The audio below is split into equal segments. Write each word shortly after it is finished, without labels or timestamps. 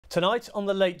Tonight on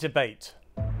The Late Debate,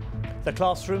 the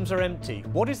classrooms are empty.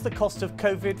 What is the cost of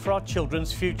COVID for our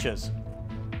children's futures?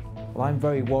 Well, I'm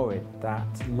very worried that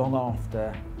long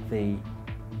after the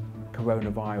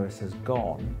coronavirus has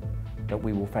gone, that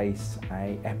we will face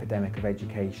an epidemic of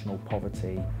educational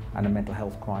poverty and a mental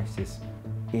health crisis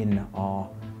in our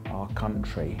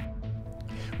country.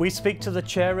 We speak to the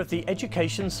chair of the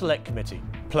Education Select Committee.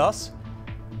 Plus,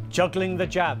 juggling the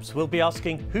jabs, we'll be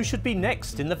asking who should be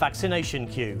next in the vaccination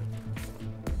queue.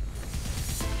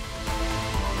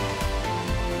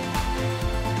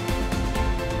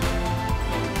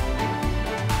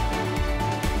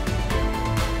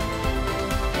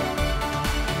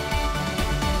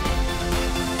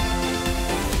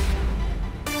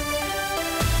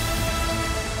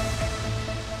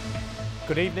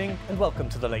 Good evening and welcome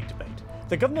to The Late Debate.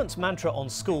 The government's mantra on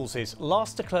schools is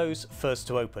last to close, first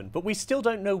to open, but we still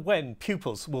don't know when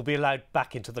pupils will be allowed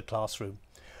back into the classroom.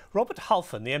 Robert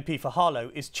Halfon, the MP for Harlow,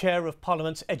 is chair of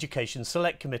Parliament's Education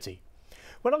Select Committee.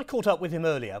 When I caught up with him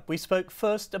earlier, we spoke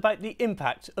first about the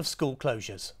impact of school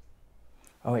closures.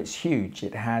 Oh, it's huge.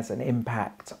 It has an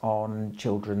impact on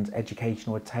children's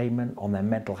educational attainment, on their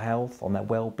mental health, on their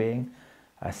well-being,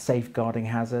 safeguarding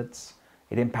hazards.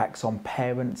 It impacts on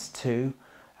parents too.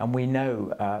 And we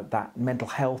know that mental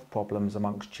health problems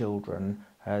amongst children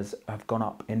have gone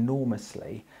up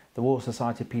enormously. The Royal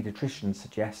Society of Paediatricians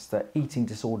suggests that eating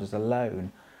disorders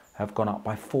alone have gone up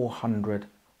by 400%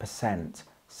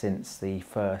 since the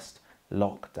first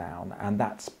lockdown, and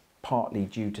that's partly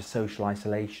due to social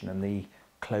isolation and the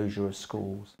closure of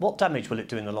schools. What damage will it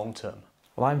do in the long term?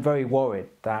 Well, I'm very worried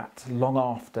that long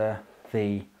after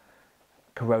the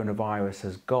coronavirus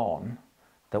has gone,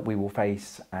 that we will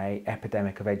face an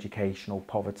epidemic of educational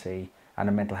poverty and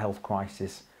a mental health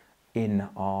crisis in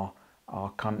our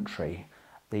country.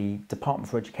 The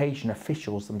Department for Education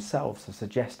officials themselves have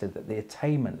suggested that the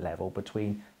attainment level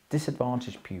between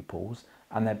disadvantaged pupils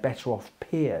and their better off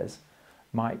peers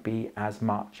might be as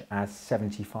much as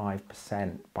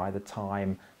 75% by the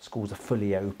time schools are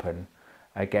fully open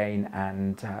again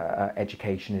and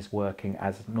education is working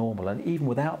as normal. And even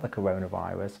without the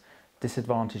coronavirus,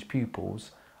 disadvantaged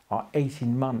pupils are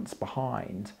 18 months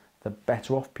behind the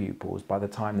better off pupils by the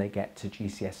time they get to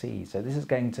GCSE. So this is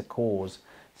going to cause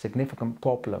significant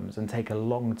problems and take a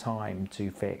long time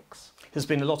to fix. There's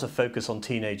been a lot of focus on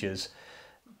teenagers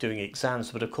doing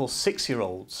exams, but of course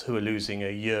 6-year-olds who are losing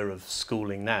a year of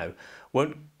schooling now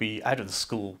won't be out of the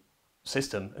school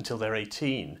system until they're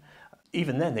 18.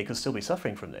 Even then they could still be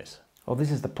suffering from this. Well,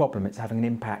 this is the problem. It's having an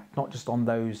impact not just on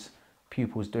those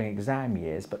pupils doing exam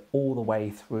years, but all the way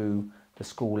through the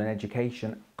school and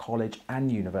education, college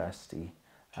and university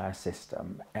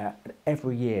system.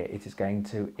 Every year it is going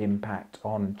to impact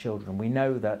on children. We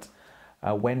know that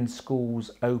when schools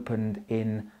opened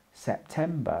in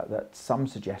September, that some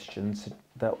suggestions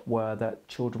that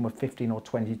children were 15 or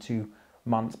 22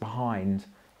 months behind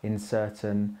in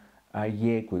certain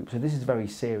year groups. So this is very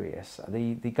serious.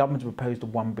 The government proposed a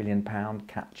 £1 billion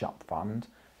catch-up fund,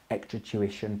 extra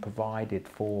tuition provided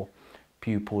for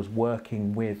pupils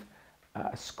working with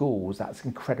schools. That's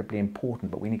incredibly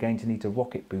important, but we're going to need to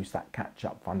rocket boost that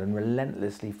catch-up fund and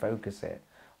relentlessly focus it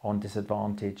on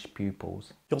disadvantaged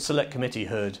pupils. Your select committee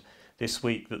heard this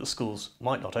week that the schools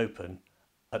might not open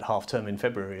at half-term in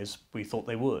February as we thought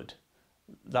they would.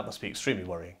 That must be extremely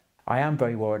worrying. I am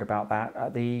very worried about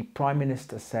that. The Prime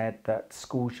Minister said that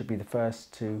schools should be the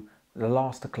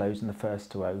last to close and the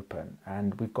first to open,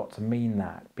 and we've got to mean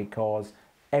that, because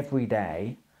every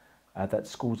day that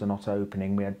schools are not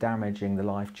opening, we are damaging the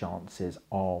life chances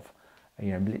of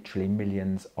literally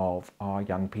millions of our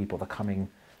young people, the coming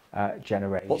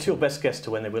generation. What's your best guess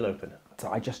to when they will open?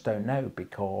 I just don't know,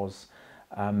 because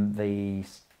the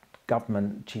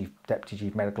government deputy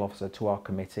chief medical officer to our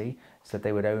committee said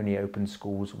they would only open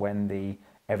schools when the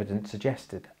evidence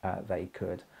suggested they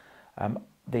could.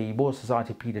 The Royal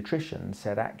Society of Paediatricians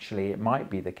said actually it might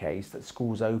be the case that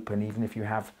schools open even if you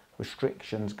have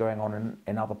restrictions going on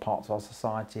in other parts of our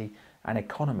society and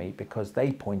economy, because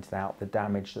they pointed out the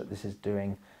damage that this is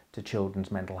doing to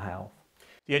children's mental health.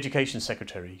 The Education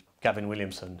Secretary, Gavin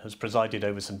Williamson, has presided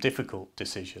over some difficult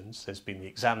decisions. There's been the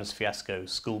exams fiasco,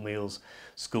 school meals,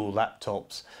 school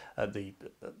laptops, the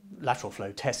lateral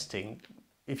flow testing.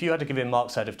 If you had to give him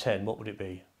marks out of 10, what would it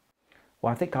be?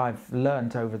 Well, I think I've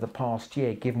learnt over the past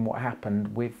year, given what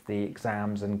happened with the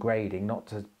exams and grading, not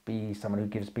to be someone who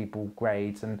gives people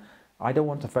grades, and I don't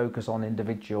want to focus on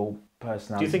individual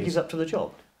personalities. Do you think he's up to the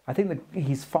job? I think that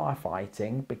he's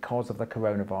firefighting because of the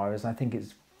coronavirus, and I think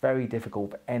it's very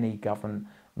difficult for any government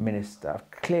minister.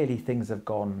 Clearly things have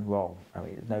gone wrong. I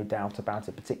mean, there's no doubt about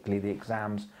it, particularly the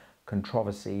exams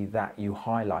controversy that you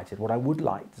highlighted. What I would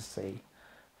like to see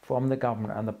from the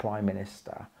government and the Prime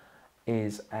Minister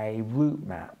is a route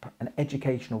map, an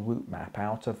educational route map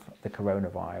out of the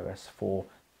coronavirus for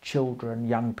children,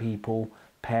 young people,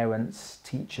 parents,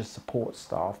 teachers, support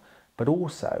staff, but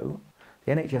also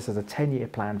the NHS has a 10-year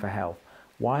plan for health.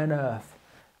 Why on earth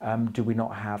do we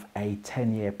not have a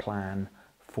 10-year plan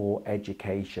for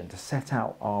education to set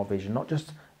out our vision, not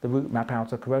just the route map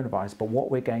out of coronavirus, but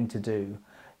what we're going to do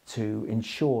to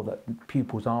ensure that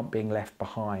pupils aren't being left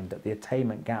behind, that the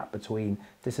attainment gap between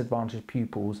disadvantaged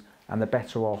pupils and the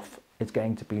better off is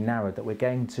going to be narrowed, that we're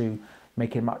going to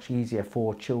make it much easier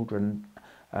for children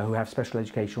who have special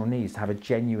educational needs to have a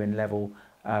genuine level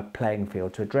playing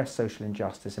field, to address social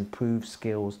injustice, improve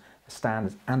skills,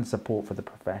 standards and support for the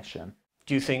profession.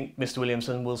 Do you think Mr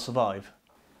Williamson will survive?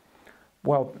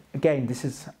 Well, again, this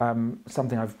is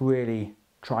something I've really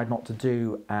tried not to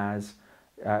do as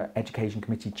Education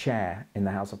Committee Chair in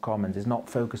the House of Commons, is not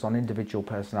focus on individual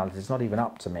personalities. It's not even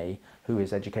up to me who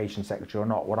is Education Secretary or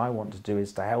not. What I want to do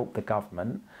is to help the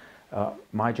government.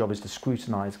 My job is to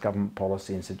scrutinise government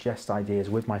policy and suggest ideas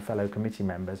with my fellow committee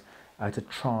members to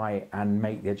try and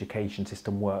make the education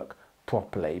system work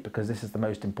properly, because this is the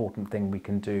most important thing we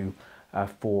can do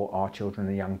for our children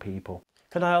and young people.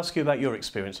 Can I ask you about your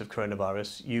experience of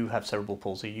coronavirus? You have cerebral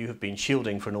palsy, you have been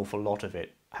shielding for an awful lot of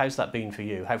it. How's that been for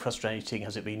you? How frustrating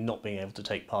has it been not being able to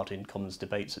take part in Commons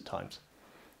debates at times?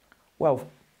 Well,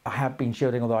 I have been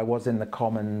shielding, although I was in the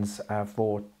Commons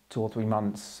for 2 or 3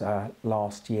 months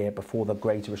last year before the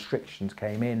greater restrictions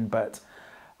came in, but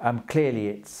clearly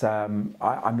it's,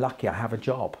 I'm lucky I have a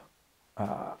job.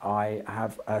 I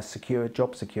have a secure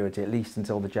job security, at least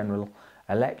until the general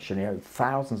election. You know,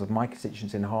 thousands of my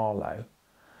constituents in Harlow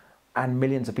and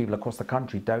millions of people across the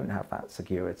country don't have that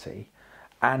security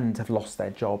and have lost their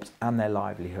jobs and their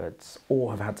livelihoods, or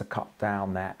have had to cut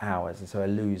down their hours, and so are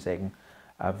losing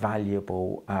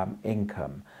valuable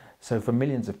income. So for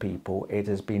millions of people it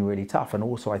has been really tough. And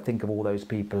also I think of all those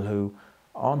people who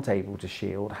aren't able to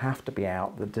shield, have to be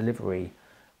out, the delivery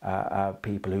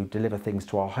people who deliver things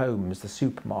to our homes, the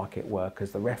supermarket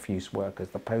workers, the refuse workers,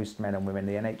 the postmen and women,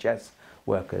 the NHS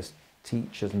workers,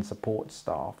 teachers and support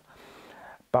staff.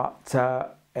 But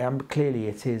clearly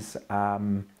it is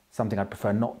something I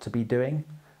prefer not to be doing.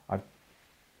 I've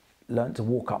learned to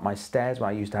walk up my stairs when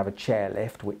I used to have a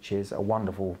chairlift, which is a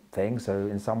wonderful thing. So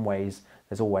in some ways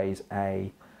there's always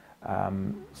a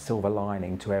silver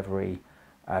lining to every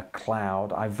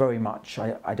cloud. I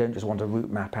don't just want a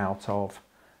route map out of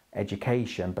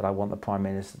education, but I want the Prime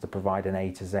Minister to provide an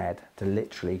A to Z, to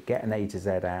literally get an A to Z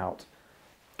out,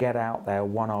 get out there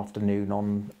one afternoon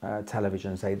on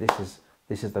television and say this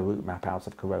is the route map out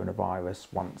of coronavirus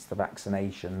once the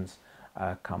vaccinations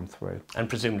come through. And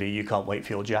presumably you can't wait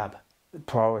for your jab. The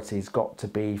priority's got to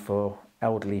be for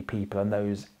elderly people and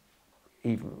those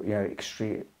even, you know,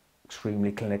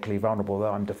 extremely clinically vulnerable,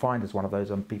 though I'm defined as one of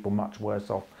those, and people much worse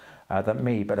off than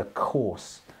me. But of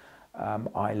course,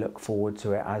 I look forward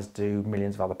to it, as do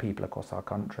millions of other people across our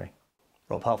country.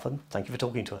 Rob Halfon, thank you for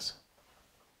talking to us.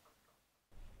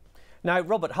 Now,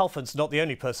 Robert Halfon's not the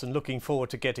only person looking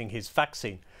forward to getting his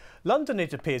vaccine. London,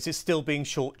 it appears, is still being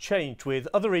shortchanged, with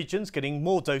other regions getting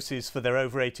more doses for their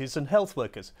over 80s and health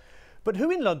workers. But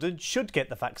who in London should get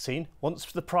the vaccine once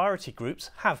the priority groups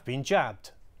have been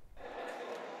jabbed?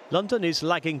 London is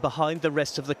lagging behind the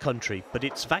rest of the country, but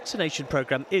its vaccination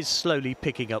programme is slowly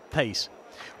picking up pace.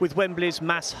 With Wembley's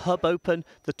mass hub open,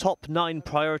 the top 9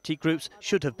 priority groups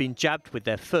should have been jabbed with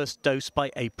their first dose by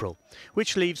April,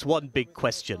 which leaves one big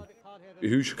question.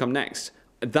 Who should come next?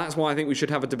 That's why I think we should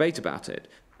have a debate about it.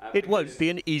 It won't be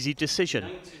an easy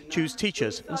decision. Choose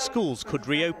teachers and schools could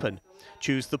reopen.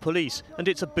 Choose the police and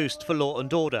it's a boost for law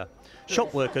and order.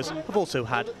 Shop workers have also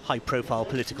had high-profile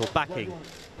political backing.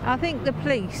 I think the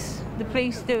police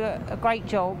do a great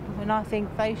job, and I think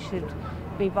they should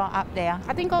be right up there.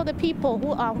 I think all the people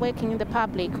who are working in the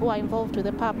public, who are involved with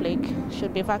the public,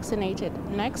 should be vaccinated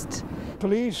next.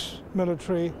 Police,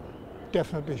 military,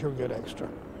 definitely should get extra.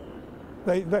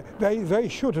 They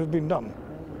should have been done.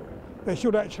 They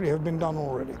should actually have been done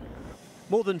already.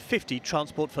 More than 50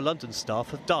 Transport for London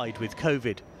staff have died with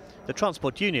COVID. The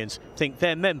transport unions think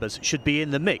their members should be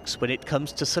in the mix when it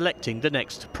comes to selecting the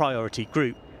next priority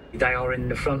group. They are in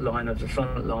the front line of the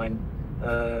front line,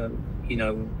 you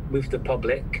know, with the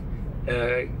public,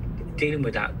 dealing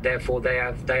with that. Therefore, they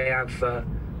have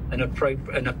an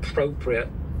appropriate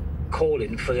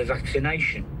calling for the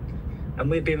vaccination. And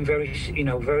we've been very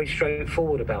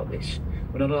straightforward about this.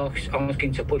 We're not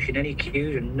asking to push in any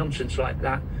queues and nonsense like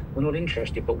that. We're not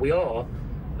interested, but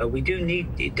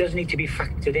it does need to be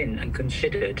factored in and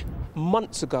considered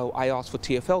Months ago, I asked for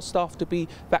TfL staff to be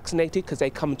vaccinated because they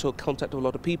come into contact with a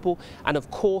lot of people. And of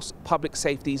course, public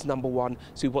safety is number one,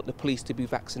 so we want the police to be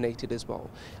vaccinated as well.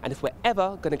 And if we're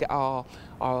ever going to get our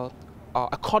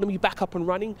economy back up and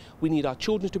running, we need our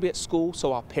children to be at school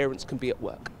so our parents can be at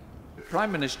work.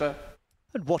 Prime Minister.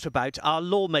 And what about our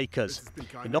lawmakers?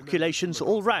 Inoculations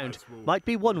all round might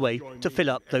be one way to fill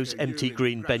up those empty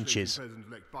green benches.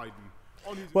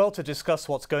 Well, to discuss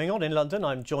what's going on in London,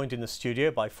 I'm joined in the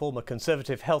studio by former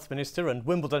Conservative Health Minister and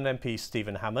Wimbledon MP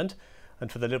Stephen Hammond,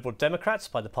 and for the Liberal Democrats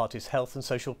by the party's Health and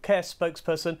Social Care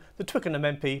spokesperson, the Twickenham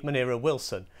MP Munira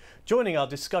Wilson. Joining our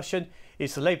discussion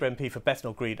is the Labour MP for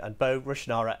Bethnal Green and Bow,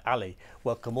 Rushanara Ali.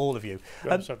 Welcome all of you.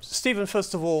 Stephen,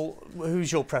 first of all,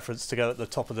 who's your preference to go at the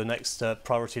top of the next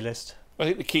priority list? I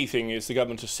think the key thing is the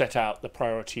government has set out the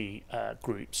priority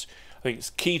groups. I think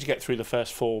it's key to get through the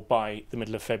first 4 by the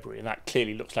middle of February, and that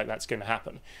clearly looks like that's going to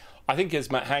happen. I think, as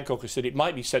Matt Hancock has said, it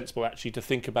might be sensible actually to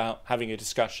think about having a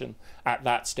discussion at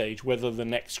that stage whether the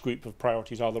next group of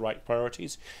priorities are the right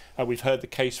priorities. We've heard the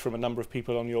case from a number of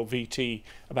people on your VT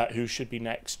about who should be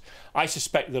next. I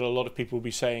suspect that a lot of people will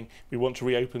be saying we want to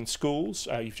reopen schools.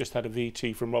 You've just had a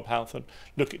VT from Rob Halfon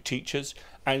look at teachers,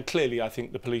 and clearly I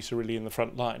think the police are really in the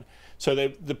front line. So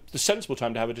the sensible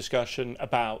time to have a discussion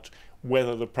about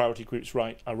whether the priority groups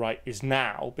are right is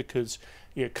now, because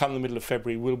come the middle of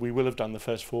February we will have done the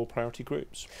first 4 priority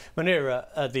groups.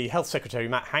 Munira, the Health Secretary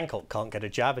Matt Hancock can't get a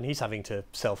jab and he's having to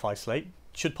self-isolate.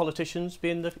 Should politicians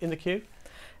be in the queue?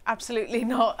 Absolutely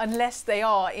not, unless they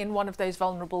are in one of those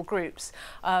vulnerable groups.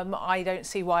 I don't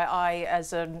see why I,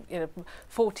 as a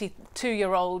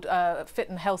 42-year-old fit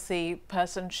and healthy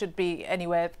person, should be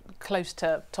anywhere close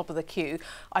to top of the queue.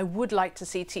 I would like to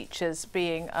see teachers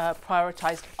being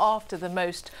prioritised after the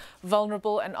most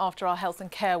vulnerable and after our health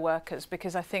and care workers,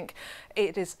 because I think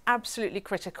it is absolutely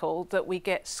critical that we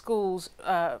get schools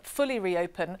fully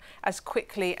reopen as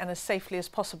quickly and as safely as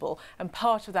possible, and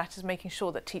part of that is making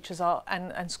sure that teachers are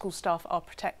and school staff are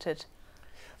protected.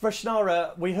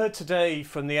 Rushanara, we heard today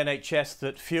from the NHS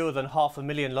that fewer than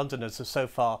 500,000 Londoners have so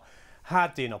far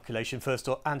had the inoculation, first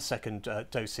and second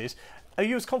doses. Are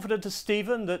you as confident as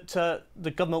Stephen that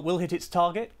the government will hit its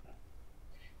target?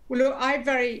 Well, look, I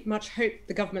very much hope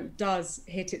the government does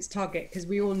hit its target, because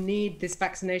we all need this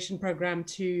vaccination programme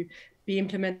to be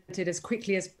implemented as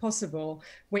quickly as possible.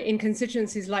 We're in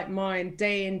constituencies like mine,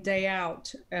 day in, day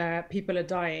out, people are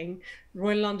dying.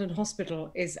 Royal London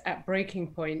Hospital is at breaking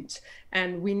point,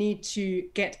 and we need to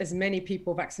get as many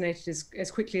people vaccinated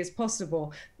as quickly as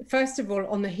possible. First of all,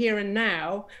 on the here and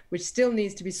now, which still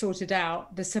needs to be sorted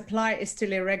out, the supply is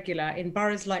still irregular. In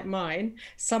boroughs like mine,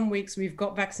 some weeks we've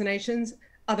got vaccinations,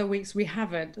 other weeks we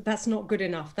haven't. That's not good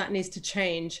enough. That needs to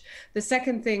change. The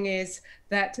second thing is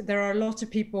that there are a lot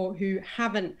of people who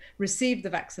haven't received the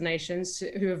vaccinations,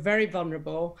 who are very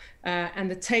vulnerable,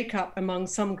 and the take-up among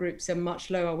some groups are much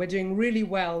lower. We're doing really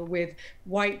well with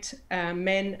white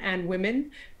men and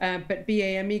women, but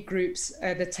BAME groups,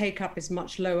 the take-up is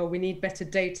much lower. We need better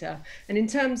data. And in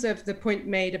terms of the point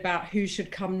made about who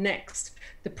should come next,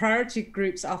 the priority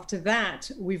groups after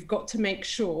that, we've got to make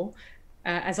sure,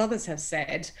 as others have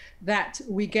said, that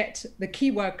we get the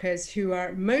key workers who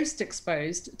are most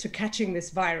exposed to catching this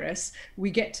virus,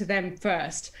 we get to them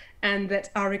first, and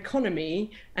that our economy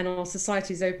and our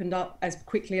society is opened up as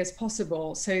quickly as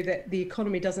possible so that the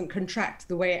economy doesn't contract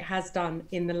the way it has done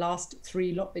in the last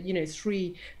 3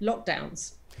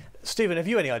 lockdowns. Stephen, have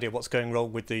you any idea what's going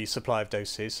wrong with the supply of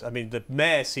doses? I mean, the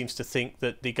Mayor seems to think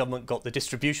that the government got the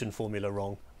distribution formula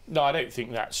wrong. No, I don't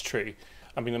think that's true.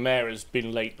 I mean, the Mayor has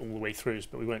been late all the way through,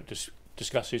 but we won't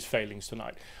discuss his failings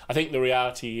tonight. I think the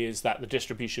reality is that the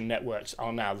distribution networks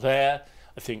are now there.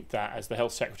 I think that, as the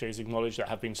Health Secretary has acknowledged, there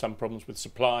have been some problems with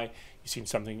supply. You've seen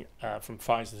something from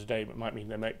Pfizer today, but might mean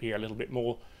there might be a little bit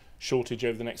more shortage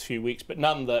over the next few weeks. But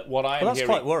none that what I am that's hearing,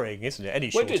 quite worrying, isn't it?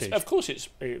 Any shortage. Of course it's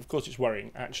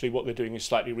worrying. Actually, what they're doing is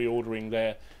slightly reordering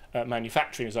their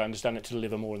manufacturing, as I understand it, to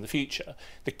deliver more in the future.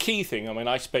 The key thing, I mean,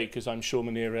 I spoke, as I'm sure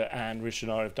Munira and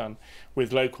Rushanara have done,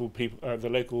 with local people, the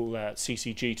local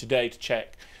CCG today to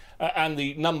check, and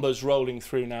the numbers rolling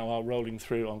through now are rolling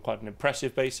through on quite an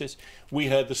impressive basis. We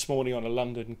heard this morning on a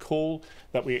London call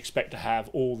that we expect to have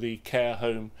all the care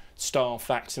home staff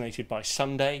vaccinated by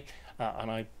Sunday,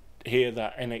 and I hear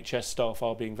that NHS staff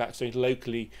are being vaccinated.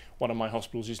 Locally, one of my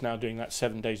hospitals is now doing that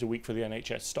 7 days a week for the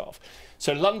NHS staff.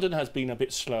 So London has been a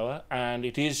bit slower, and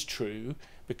it is true,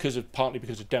 partly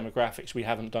because of demographics, we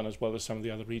haven't done as well as some of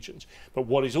the other regions. But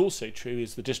what is also true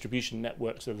is the distribution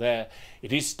networks are there,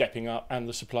 it is stepping up, and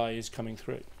the supply is coming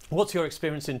through. What's your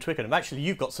experience in Twickenham? Actually,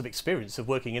 you've got some experience of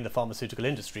working in the pharmaceutical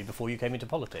industry before you came into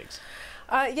politics.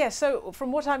 Yes, so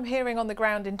from what I'm hearing on the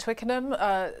ground in Twickenham,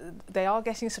 they are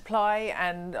getting supply,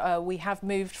 and we have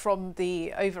moved from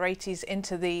the over 80s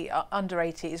into the under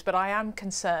 80s, but I am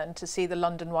concerned to see the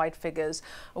London-wide figures,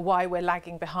 why we're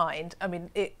lagging behind. I mean,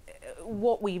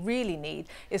 what we really need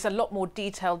is a lot more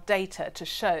detailed data to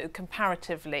show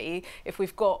comparatively, if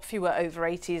we've got fewer over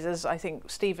 80s, as I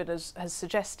think Stephen has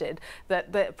suggested,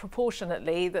 that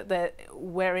proportionately that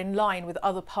we're in line with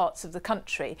other parts of the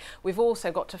country. We've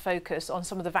also got to focus on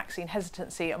some of the vaccine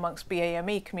hesitancy amongst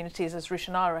BAME communities, as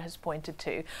Rushanara has pointed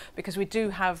to, because we do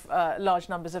have large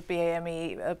numbers of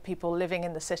BAME people living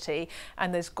in the city,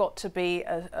 and there's got to be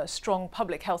a strong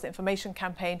public health information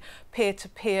campaign,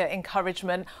 peer-to-peer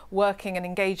encouragement, working and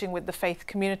engaging with the faith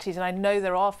communities. And I know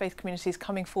there are faith communities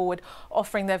coming forward,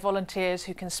 offering their volunteers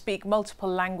who can speak multiple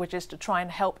languages to try and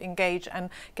help engage and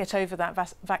get over that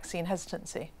vaccine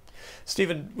hesitancy.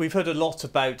 Stephen, we've heard a lot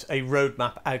about a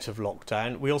roadmap out of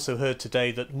lockdown. We also heard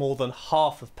today that more than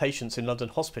half of patients in London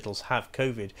hospitals have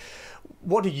COVID.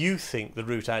 What do you think the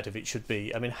route out of it should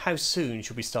be? I mean, how soon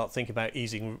should we start thinking about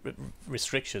easing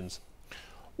restrictions?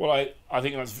 Well, I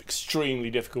think that's extremely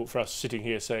difficult for us sitting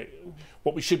here. So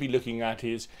what we should be looking at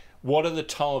is what are the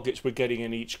targets we're getting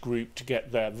in each group to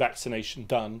get their vaccination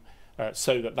done,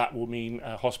 so that will mean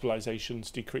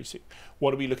hospitalisations decreasing.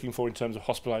 What are we looking for in terms of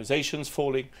hospitalisations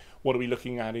falling? What are we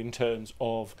looking at in terms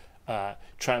of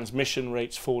transmission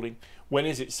rates falling? When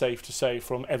is it safe to say,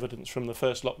 from evidence from the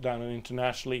first lockdown and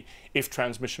internationally, if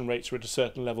transmission rates are at a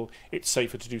certain level, it's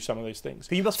safer to do some of those things?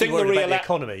 But you must be worried about the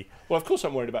economy. Well, of course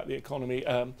I'm worried about the economy,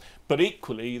 but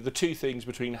equally the two things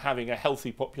between having a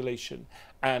healthy population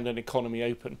and an economy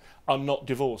open are not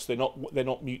divorced. They're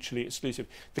not mutually exclusive.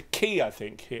 The key, I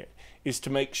think, here is to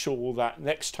make sure that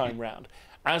next time round,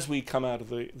 as we come out of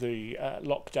the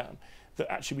lockdown,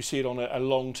 that actually we see it on a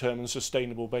long-term and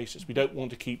sustainable basis. We don't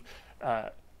want to keep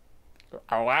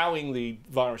allowing the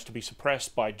virus to be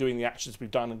suppressed by doing the actions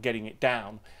we've done and getting it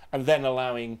down, and then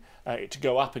allowing it to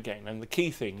go up again. And the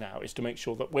key thing now is to make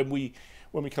sure that when we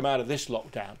come out of this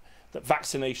lockdown, that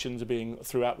vaccinations are being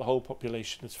throughout the whole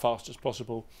population as fast as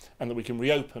possible, and that we can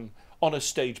reopen on a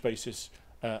stage basis,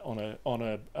 on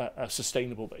a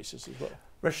sustainable basis as well.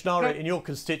 Rushanara, in your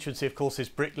constituency, of course, is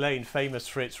Brick Lane famous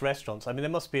for its restaurants. I mean, there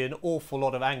must be an awful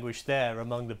lot of anguish there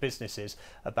among the businesses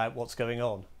about what's going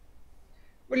on.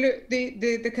 Well, look,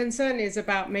 the concern is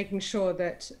about making sure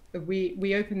that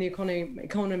we open the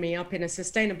economy up in a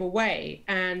sustainable way.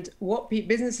 And what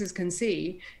businesses can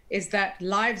see is that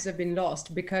lives have been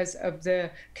lost because of the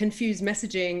confused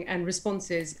messaging and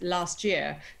responses last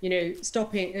year. You know,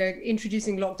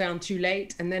 introducing lockdown too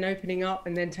late and then opening up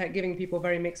and then giving people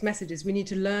very mixed messages. We need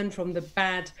to learn from the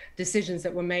bad decisions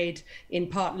that were made in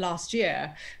part last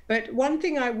year. But one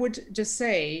thing I would just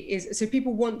say is, so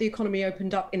people want the economy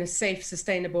opened up in a safe,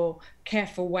 sustainable,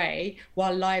 careful way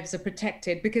while lives are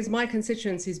protected, because my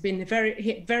constituency has been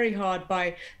hit very hard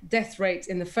by death rates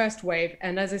in the first wave,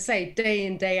 and as I say, day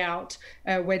in, day out,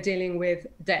 we're dealing with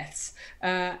deaths,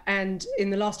 and in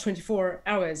the last 24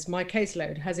 hours my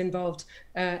caseload has involved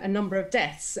a number of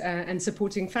deaths and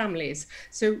supporting families.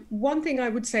 So one thing I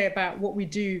would say about what we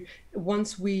do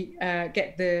once we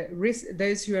get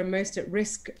those who are most at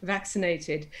risk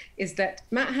vaccinated is that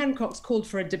Matt Hancock's called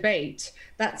for a debate.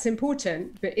 That's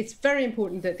important, but it's very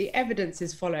important that the evidence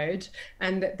is followed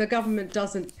and that the government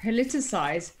doesn't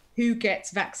politicize who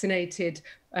gets vaccinated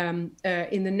in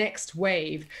the next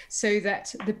wave, so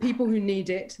that the people who need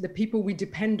it, the people we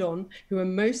depend on, who are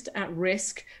most at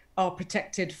risk, are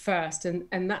protected first.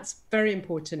 And that's very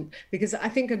important, because I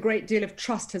think a great deal of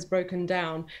trust has broken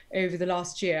down over the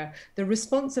last year. The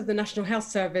response of the National Health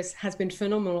Service has been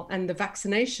phenomenal, and the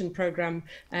vaccination programme,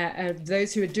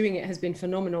 those who are doing it, has been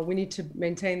phenomenal. We need to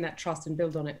maintain that trust and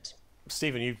build on it.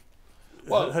 Stephen, you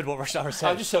heard what Rushanara said.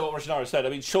 I'll just say what Rushanara said. I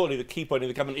mean, surely the key point of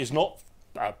the government is not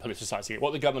politicising it.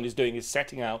 What the government is doing is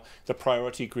setting out the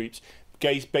priority groups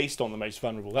based on the most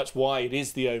vulnerable. That's why it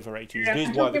is the over 80s. It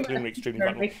is why the clinically extremely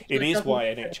vulnerable. It is why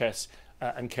NHS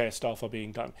and care staff are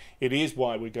being done. It is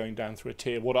why we're going down through a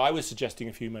tier. What I was suggesting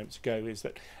a few moments ago is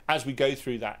that as we go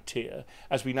through that tier,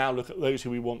 as we now look at those who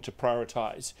we want to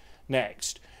prioritise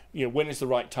next, you know, when is the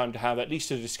right time to have at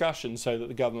least a discussion so that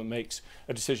the government makes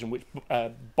a decision which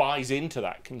buys into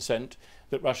that consent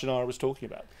that Rushanara was talking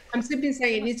about? I'm simply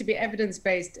saying it needs to be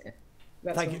evidence-based.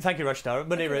 Thank you, Rushanara.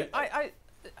 Munira.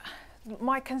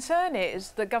 My concern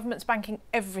is the government's banking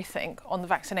everything on the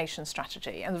vaccination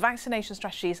strategy, and the vaccination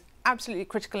strategy is absolutely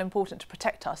critical and important to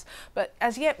protect us. But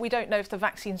as yet, we don't know if the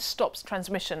vaccine stops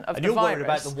transmission of the virus. And you're worried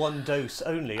about the one dose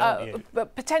only, aren't you?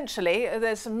 But potentially,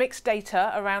 there's some mixed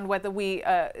data around whether we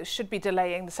should be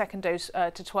delaying the second dose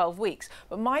to 12 weeks.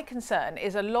 But my concern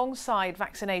is alongside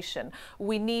vaccination,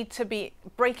 we need to be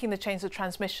breaking the chains of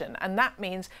transmission. And that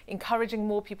means encouraging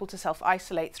more people to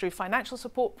self-isolate through financial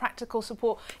support, practical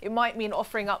support. It might mean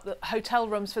offering up the hotel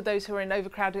rooms for those who are in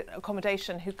overcrowded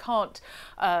accommodation who can't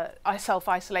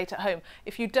self-isolate at home.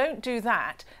 If you don't do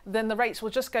that, then the rates will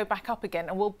just go back up again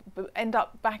and we'll end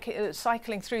up back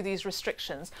cycling through these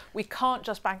restrictions. We can't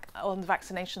just bank on the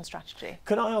vaccination strategy.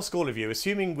 Can I ask all of you,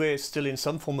 assuming we're still in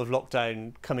some form of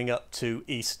lockdown coming up to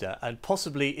Easter and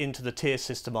possibly into the tier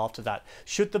system after that,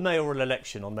 should the mayoral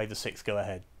election on May the 6th go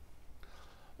ahead?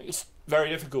 It's very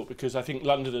difficult because I think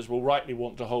Londoners will rightly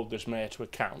want to hold this mayor to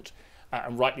account.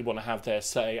 And rightly want to have their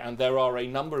say, and there are a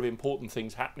number of important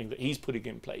things happening that he's putting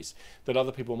in place that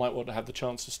other people might want to have the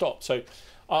chance to stop. So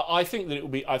I think that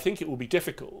it will be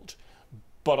difficult,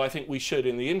 but I think we should,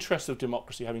 in the interest of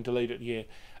democracy, having delayed it a year,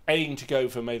 aim to go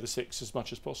for May the 6th as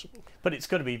much as possible. But it's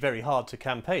going to be very hard to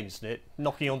campaign, isn't it?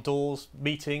 Knocking on doors,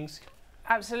 meetings.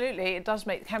 Absolutely, it does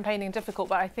make campaigning difficult,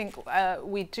 but I think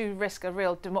we do risk a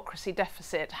real democracy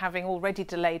deficit, having already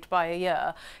delayed by a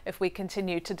year, if we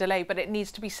continue to delay. But it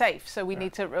needs to be safe, so we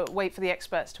need to wait for the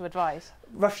experts to advise.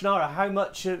 Rashnara, how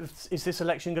much is this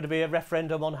election going to be a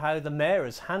referendum on how the mayor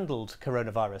has handled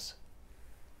coronavirus?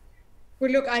 Well,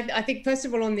 look, I think, first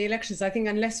of all, on the elections, I think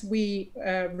unless we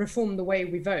reform the way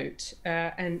we vote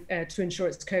and to ensure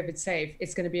it's COVID safe,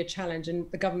 it's going to be a challenge. And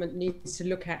the government needs to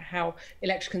look at how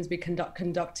elections be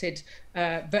conducted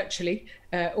virtually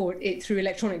or through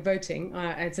electronic voting.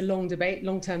 It's a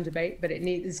long-term debate, but it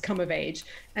needs to come of age.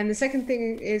 And the second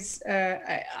thing is,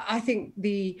 I think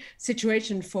the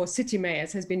situation for city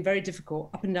mayors has been very difficult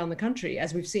up and down the country,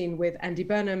 as we've seen with Andy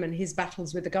Burnham and his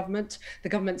battles with the government. The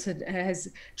government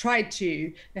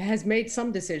has made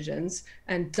some decisions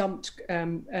and dumped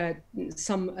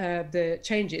some of the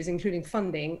changes, including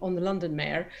funding, on the London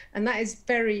mayor. And that is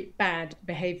very bad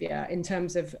behaviour in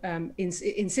terms of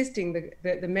insisting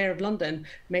that the mayor of London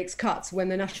makes cuts when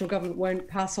the national government won't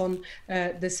pass on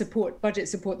the budget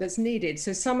support that's needed.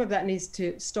 So some of that needs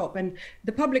to stop. And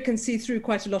the public can see through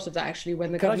quite a lot of that, actually,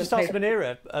 when the government... Can I just ask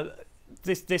Munira,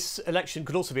 this election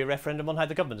could also be a referendum on how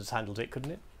the government has handled it,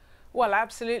 couldn't it? Well,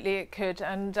 absolutely it could,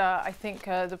 and I think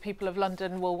the people of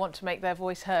London will want to make their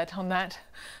voice heard on that.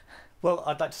 Well,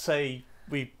 I'd like to say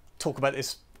we talk about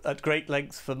this at great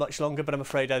length for much longer, but I'm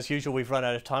afraid, as usual, we've run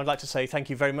out of time. I'd like to say thank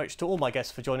you very much to all my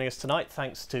guests for joining us tonight.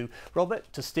 Thanks to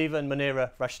Robert, to Stephen, Munira,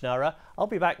 Rashnara. I'll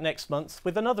be back next month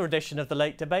with another edition of The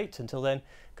Late Debate. Until then,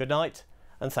 good night,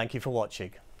 and thank you for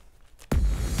watching.